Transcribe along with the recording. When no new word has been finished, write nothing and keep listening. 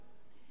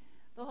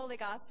The Holy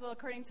Gospel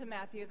according to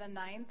Matthew, the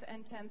 9th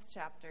and 10th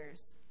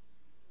chapters.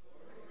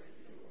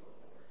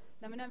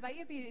 I'm going to invite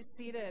you to be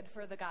seated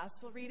for the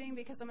Gospel reading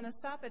because I'm going to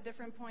stop at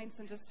different points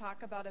and just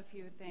talk about a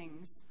few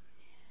things.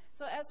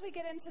 So as we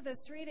get into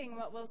this reading,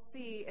 what we'll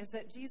see is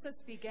that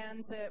Jesus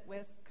begins it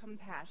with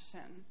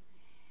compassion.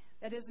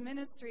 That his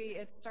ministry,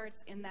 it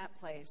starts in that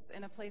place,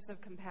 in a place of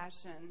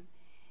compassion.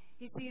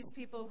 He sees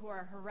people who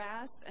are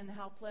harassed and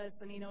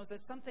helpless, and he knows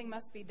that something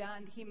must be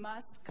done. He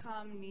must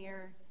come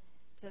near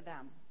to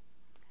them.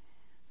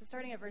 So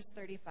starting at verse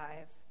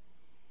 35.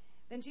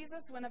 Then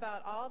Jesus went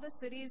about all the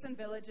cities and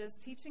villages,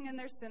 teaching in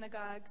their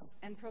synagogues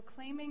and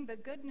proclaiming the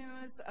good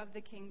news of the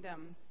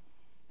kingdom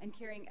and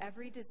curing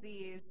every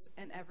disease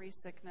and every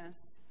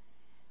sickness.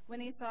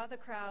 When he saw the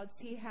crowds,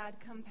 he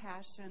had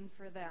compassion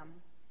for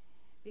them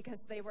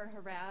because they were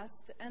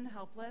harassed and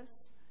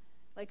helpless,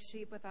 like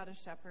sheep without a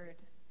shepherd.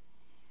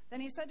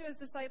 Then he said to his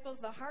disciples,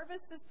 "The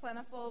harvest is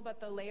plentiful,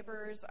 but the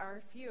laborers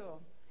are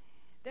few.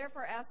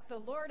 Therefore, ask the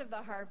Lord of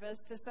the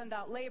harvest to send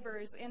out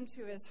laborers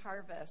into his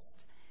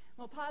harvest."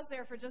 We'll pause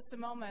there for just a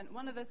moment.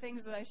 One of the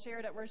things that I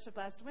shared at worship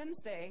last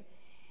Wednesday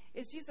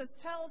is Jesus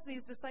tells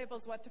these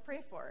disciples what to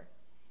pray for.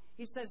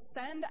 He says,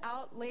 send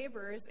out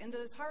laborers into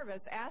his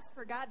harvest. Ask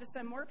for God to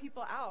send more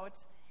people out.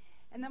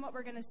 And then what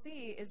we're going to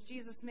see is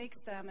Jesus makes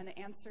them an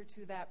answer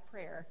to that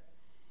prayer.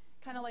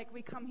 Kind of like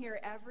we come here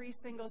every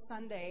single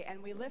Sunday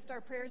and we lift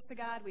our prayers to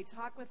God, we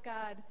talk with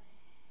God,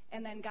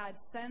 and then God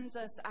sends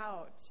us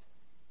out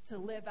to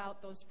live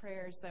out those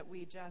prayers that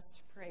we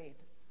just prayed.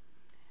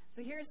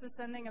 So here's the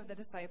sending of the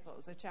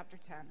disciples of chapter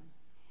 10.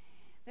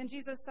 Then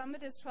Jesus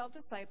summoned his 12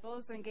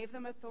 disciples and gave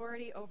them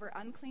authority over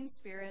unclean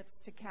spirits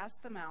to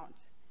cast them out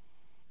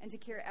and to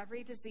cure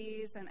every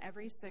disease and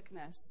every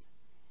sickness.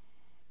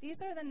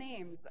 These are the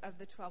names of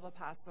the 12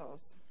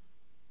 apostles.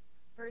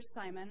 First,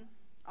 Simon,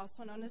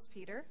 also known as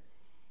Peter,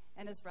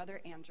 and his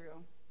brother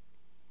Andrew.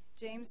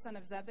 James, son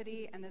of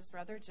Zebedee, and his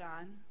brother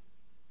John.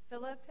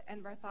 Philip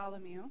and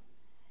Bartholomew.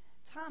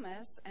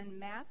 Thomas and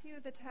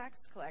Matthew the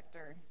tax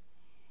collector,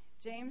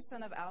 James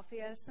son of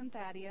Alphaeus and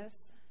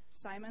Thaddeus,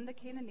 Simon the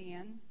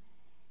Canaanian,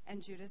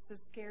 and Judas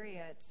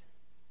Iscariot,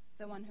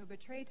 the one who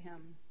betrayed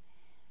him.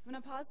 I'm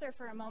going to pause there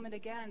for a moment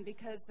again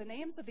because the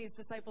names of these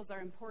disciples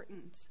are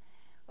important.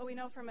 What we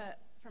know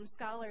from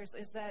scholars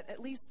is that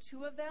at least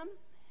two of them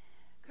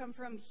come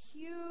from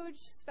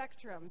huge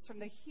spectrums, from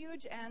the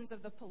huge ends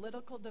of the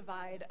political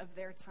divide of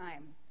their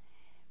time.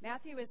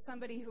 Matthew is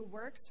somebody who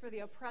works for the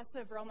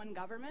oppressive Roman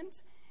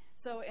government.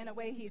 So in a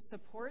way, he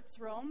supports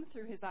Rome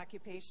through his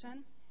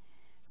occupation.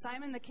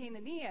 Simon the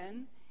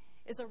Canaanian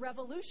is a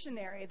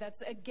revolutionary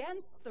that's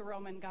against the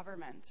Roman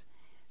government.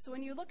 So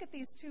when you look at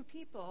these two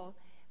people,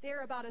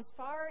 they're about as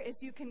far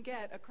as you can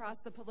get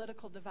across the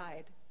political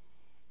divide.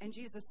 And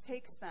Jesus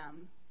takes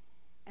them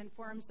and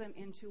forms them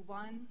into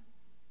one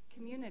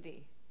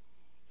community.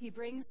 He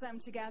brings them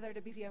together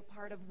to be a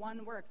part of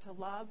one work, to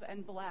love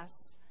and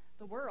bless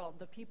the world,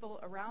 the people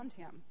around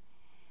him.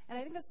 And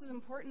I think this is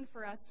important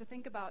for us to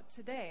think about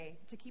today,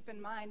 to keep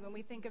in mind when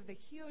we think of the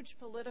huge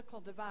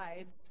political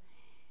divides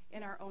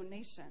in our own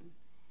nation.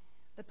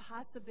 The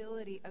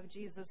possibility of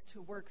Jesus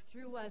to work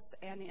through us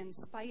and in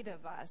spite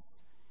of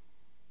us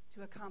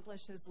to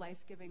accomplish his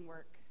life-giving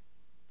work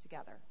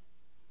together.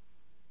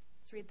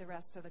 Let's read the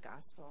rest of the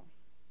gospel.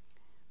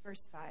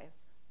 Verse 5.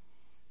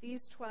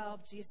 These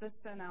 12 Jesus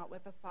sent out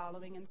with the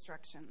following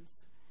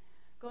instructions.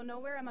 Go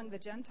nowhere among the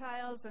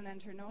Gentiles and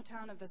enter no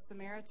town of the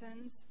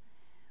Samaritans,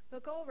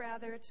 but go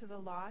rather to the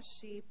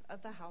lost sheep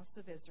of the house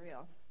of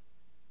Israel.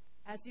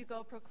 As you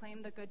go,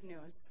 proclaim the good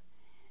news.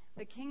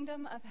 The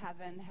kingdom of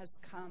heaven has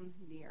come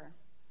near.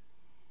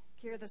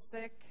 Cure the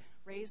sick,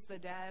 raise the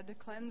dead,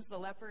 cleanse the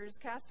lepers,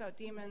 cast out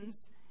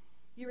demons.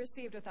 You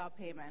received without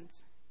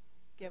payment.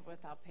 Give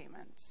without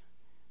payment.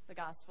 The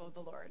gospel of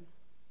the Lord.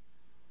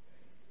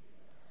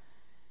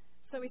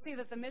 So we see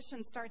that the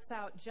mission starts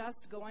out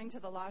just going to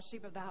the lost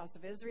sheep of the house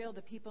of Israel,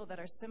 the people that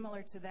are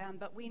similar to them,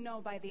 but we know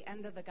by the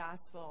end of the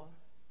gospel,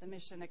 the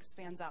mission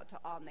expands out to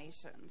all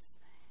nations,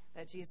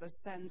 that Jesus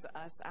sends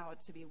us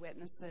out to be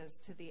witnesses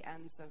to the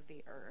ends of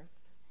the earth.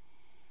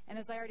 And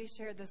as I already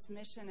shared, this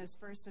mission is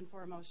first and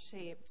foremost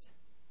shaped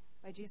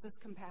by Jesus'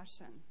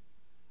 compassion,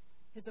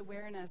 his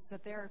awareness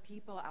that there are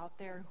people out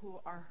there who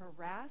are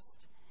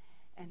harassed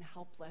and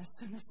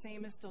helpless, and the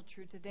same is still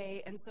true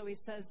today. And so he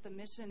says the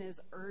mission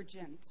is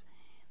urgent,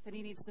 that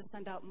he needs to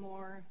send out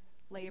more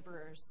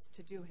laborers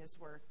to do his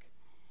work.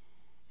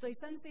 So he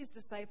sends these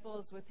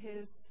disciples with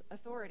his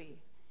authority.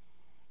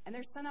 And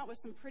they're sent out with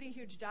some pretty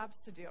huge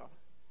jobs to do.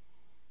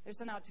 They're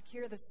sent out to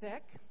cure the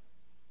sick,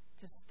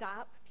 to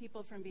stop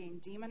people from being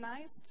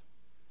demonized,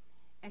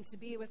 and to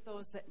be with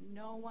those that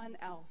no one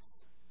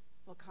else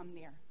will come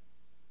near.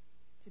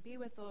 To be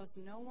with those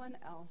no one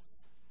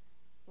else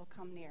will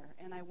come near.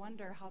 And I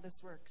wonder how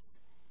this works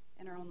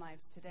in our own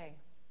lives today.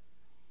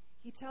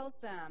 He tells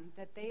them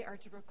that they are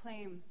to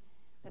proclaim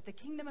that the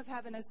kingdom of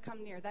heaven has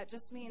come near. That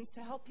just means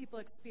to help people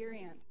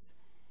experience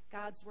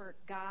God's work,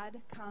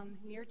 God come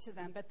near to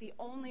them. But the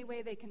only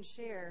way they can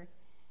share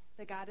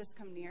that God has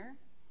come near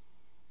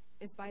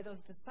is by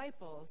those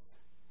disciples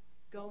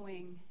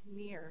going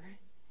near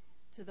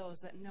to those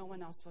that no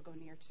one else will go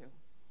near to.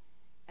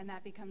 And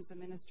that becomes the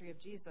ministry of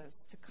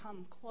Jesus, to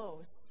come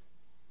close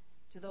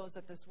to those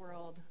that this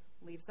world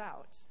leaves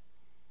out,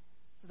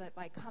 so that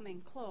by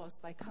coming close,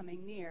 by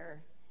coming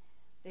near,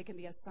 they can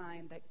be a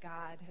sign that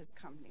God has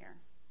come near.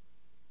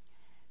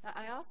 Now,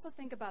 I also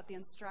think about the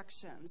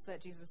instructions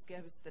that Jesus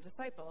gives the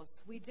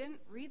disciples. We didn't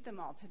read them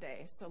all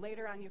today, so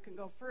later on you can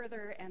go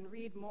further and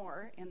read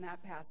more in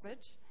that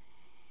passage.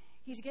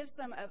 He gives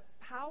them a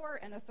power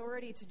and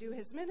authority to do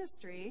his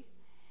ministry,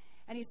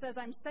 and he says,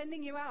 I'm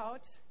sending you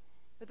out,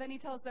 but then he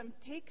tells them,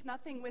 take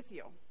nothing with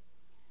you.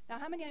 Now,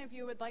 how many of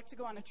you would like to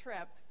go on a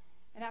trip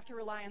and have to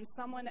rely on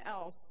someone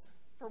else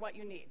for what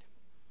you need?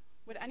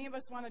 Would any of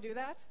us want to do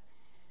that?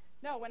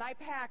 No, when I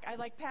pack,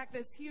 I pack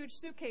this huge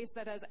suitcase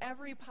that has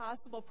every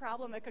possible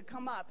problem that could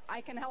come up.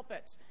 I can help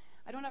it.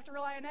 I don't have to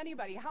rely on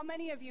anybody. How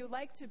many of you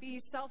like to be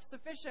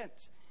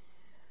self-sufficient?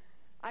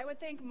 I would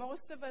think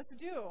most of us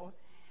do.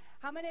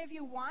 How many of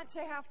you want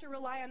to have to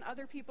rely on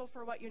other people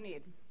for what you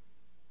need?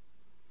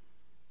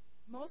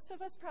 Most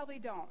of us probably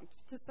don't.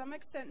 To some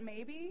extent,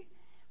 maybe.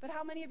 But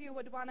how many of you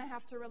would want to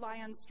have to rely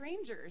on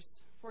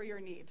strangers for your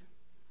need?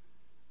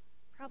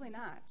 Probably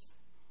not.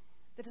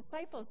 The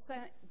disciples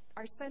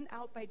are sent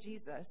out by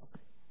Jesus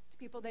to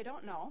people they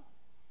don't know.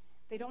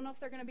 They don't know if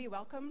they're going to be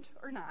welcomed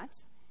or not.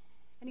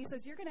 And he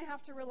says, you're going to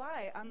have to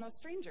rely on those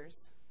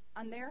strangers,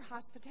 on their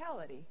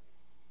hospitality.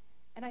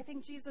 And I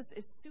think Jesus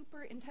is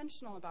super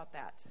intentional about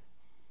that.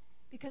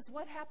 Because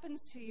what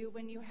happens to you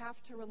when you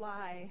have to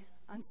rely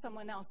on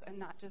someone else and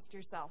not just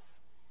yourself?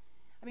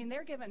 I mean,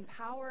 they're given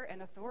power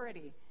and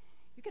authority.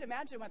 You can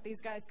imagine what these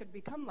guys could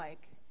become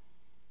like.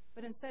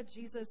 But instead,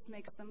 Jesus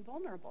makes them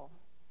vulnerable.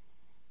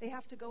 They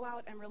have to go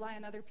out and rely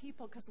on other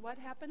people, because what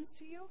happens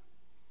to you?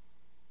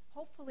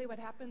 Hopefully what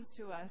happens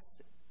to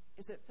us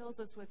is it fills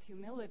us with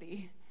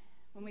humility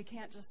when we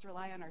can't just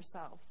rely on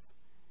ourselves.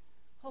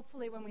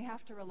 Hopefully when we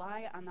have to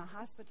rely on the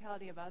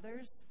hospitality of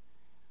others,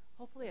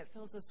 hopefully it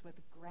fills us with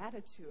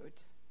gratitude,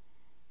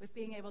 with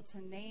being able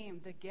to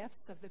name the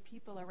gifts of the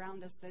people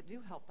around us that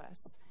do help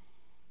us,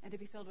 and to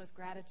be filled with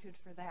gratitude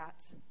for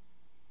that.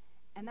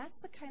 And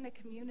that's the kind of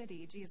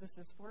community Jesus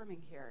is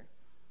forming here,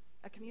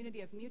 a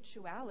community of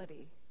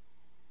mutuality,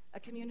 a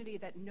community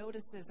that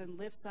notices and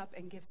lifts up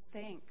and gives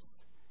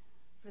thanks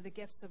for the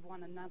gifts of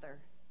one another,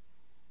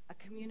 a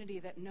community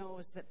that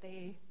knows that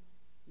they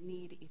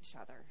need each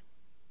other.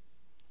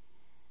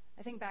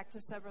 I think back to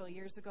several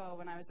years ago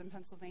when I was in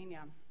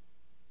Pennsylvania.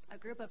 A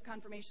group of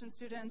confirmation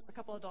students, a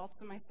couple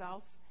adults and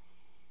myself,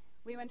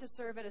 we went to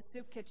serve at a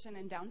soup kitchen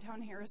in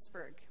downtown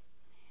Harrisburg.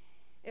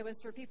 It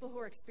was for people who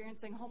were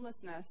experiencing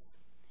homelessness,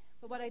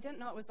 but what I didn't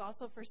know, it was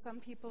also for some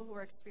people who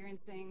were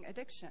experiencing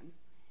addiction,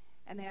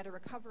 and they had a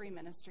recovery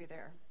ministry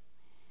there.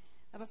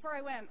 Now, before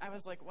I went, I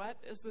was like, what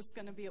is this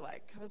going to be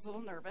like? I was a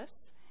little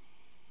nervous,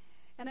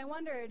 and I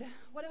wondered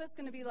what it was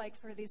going to be like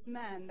for these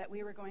men that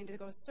we were going to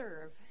go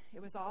serve.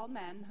 It was all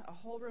men, a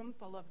whole room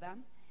full of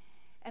them,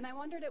 and I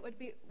wondered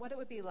what it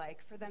would be like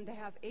for them to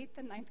have 8th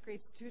and 9th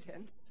grade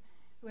students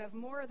who have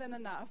more than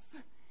enough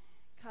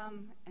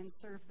come and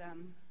serve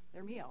them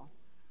their meal.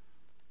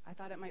 I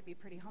thought it might be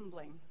pretty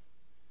humbling.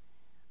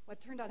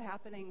 What turned out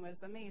happening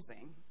was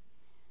amazing.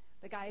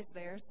 The guys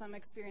there, some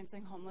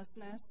experiencing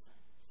homelessness,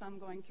 some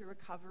going through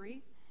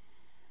recovery,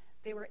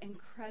 they were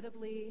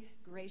incredibly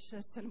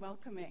gracious and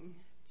welcoming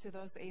to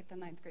those 8th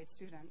and 9th grade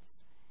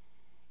students.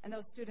 And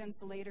those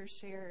students later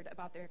shared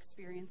about their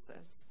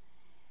experiences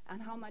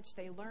and how much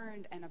they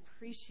learned and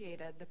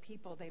appreciated the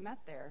people they met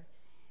there.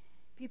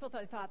 People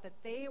that thought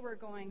that they were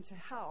going to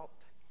help.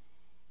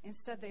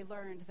 Instead, they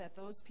learned that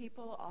those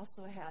people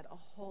also had a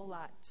whole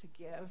lot to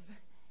give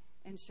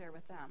and share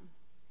with them.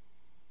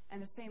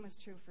 And the same was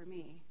true for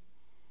me.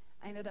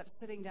 I ended up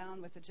sitting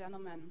down with a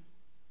gentleman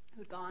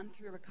who'd gone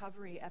through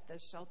recovery at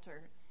this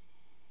shelter.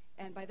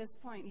 And by this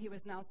point, he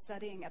was now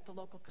studying at the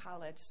local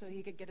college so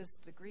he could get his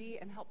degree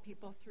and help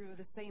people through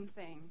the same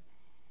thing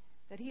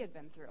that he had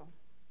been through.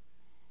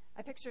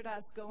 I pictured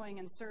us going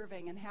and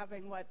serving and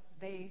having what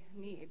they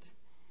need.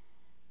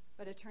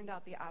 But it turned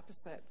out the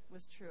opposite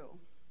was true.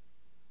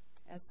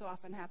 As so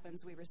often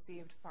happens, we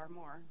received far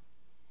more.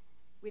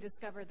 We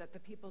discovered that the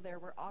people there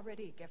were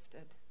already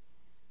gifted.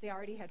 They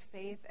already had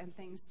faith and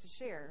things to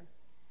share.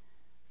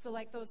 So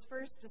like those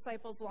first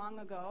disciples long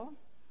ago,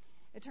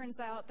 it turns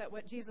out that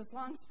what Jesus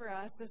longs for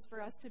us is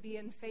for us to be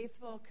in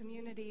faithful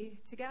community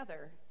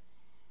together,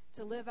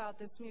 to live out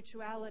this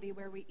mutuality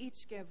where we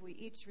each give, we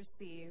each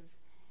receive,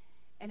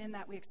 and in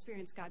that we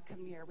experience God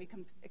come near. We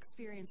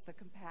experience the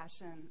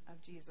compassion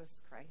of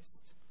Jesus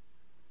Christ.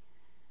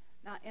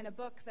 Now, in a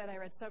book that I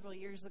read several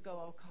years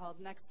ago called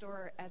Next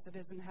Door as It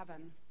Is in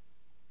Heaven,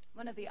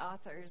 one of the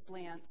authors,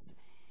 Lance,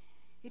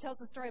 he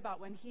tells a story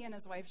about when he and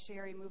his wife,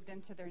 Sherry, moved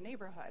into their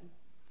neighborhood.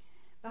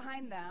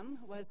 Behind them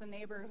was a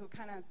neighbor who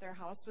their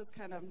house was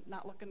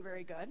not looking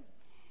very good.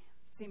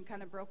 It seemed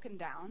kind of broken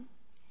down.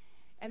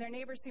 And their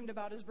neighbor seemed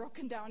about as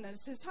broken down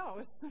as his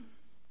house.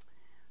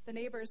 The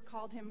neighbors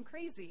called him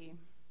crazy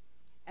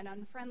and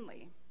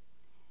unfriendly.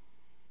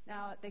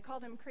 Now, they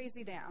called him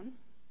Crazy Dan.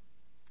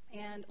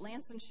 And And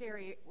Lance and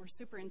Sherry were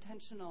super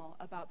intentional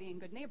about being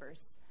good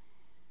neighbors.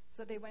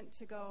 So they went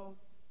to go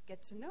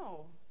get to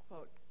know,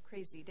 quote,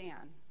 crazy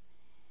Dan.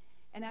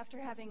 And after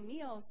having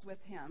meals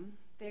with him,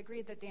 they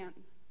agreed that Dan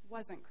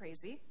wasn't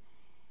crazy,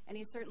 and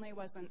he certainly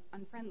wasn't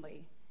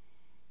unfriendly.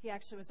 He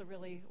actually was a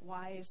really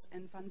wise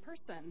and fun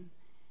person.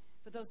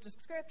 But those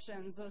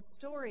descriptions, those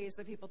stories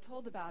that people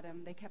told about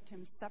him, they kept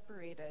him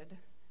separated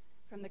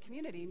from the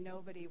community.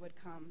 Nobody would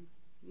come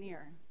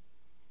near.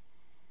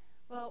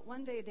 Well,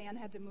 one day Dan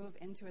had to move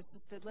into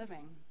assisted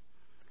living,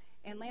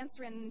 and Lance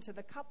ran into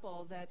the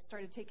couple that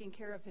started taking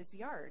care of his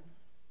yard.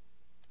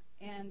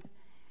 And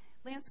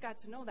Lance got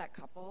to know that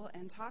couple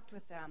and talked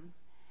with them,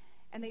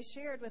 and they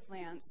shared with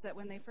Lance that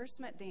when they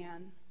first met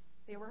Dan,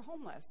 they were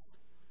homeless.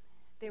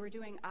 They were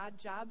doing odd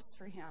jobs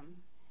for him.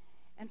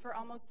 And for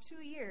almost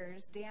 2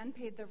 years, Dan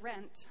paid the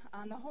rent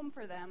on the home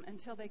for them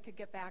until they could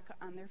get back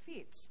on their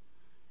feet.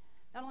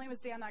 Not only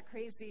was Dan not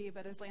crazy,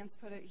 but as Lance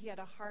put it, he had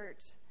a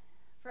heart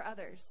for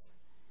others,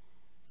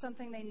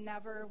 something they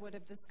never would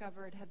have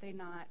discovered had they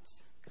not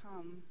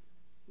come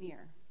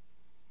near.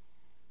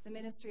 The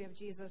ministry of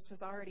Jesus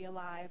was already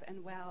alive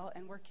and well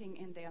and working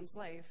in Dan's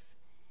life.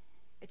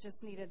 It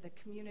just needed the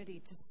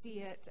community to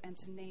see it and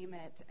to name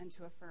it and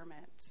to affirm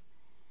it.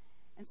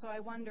 And so I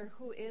wonder,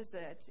 who is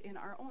it in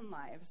our own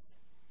lives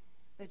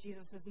that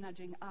Jesus is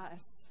nudging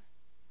us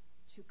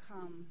to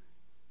come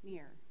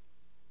near?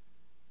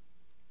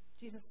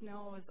 Jesus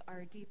knows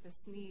our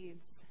deepest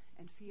needs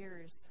and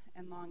fears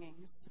and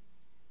longings,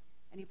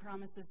 and he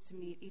promises to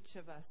meet each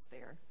of us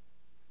there.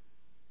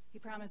 He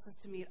promises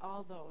to meet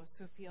all those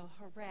who feel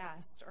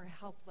harassed or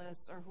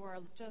helpless or who are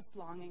just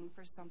longing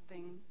for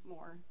something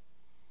more.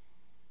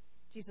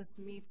 Jesus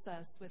meets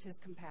us with his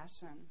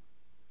compassion,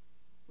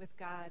 with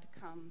God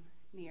come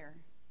near.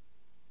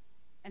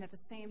 And at the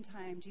same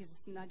time,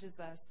 Jesus nudges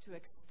us to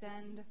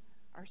extend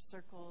our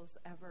circles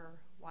ever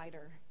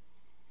wider,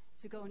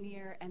 to go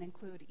near and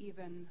include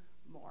even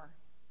more.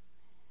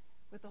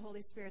 With the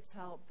Holy Spirit's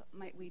help,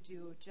 might we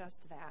do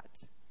just that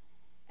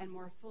and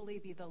more fully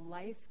be the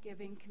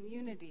life-giving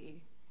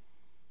community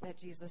that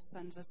Jesus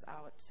sends us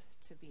out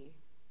to be.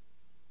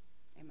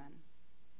 Amen.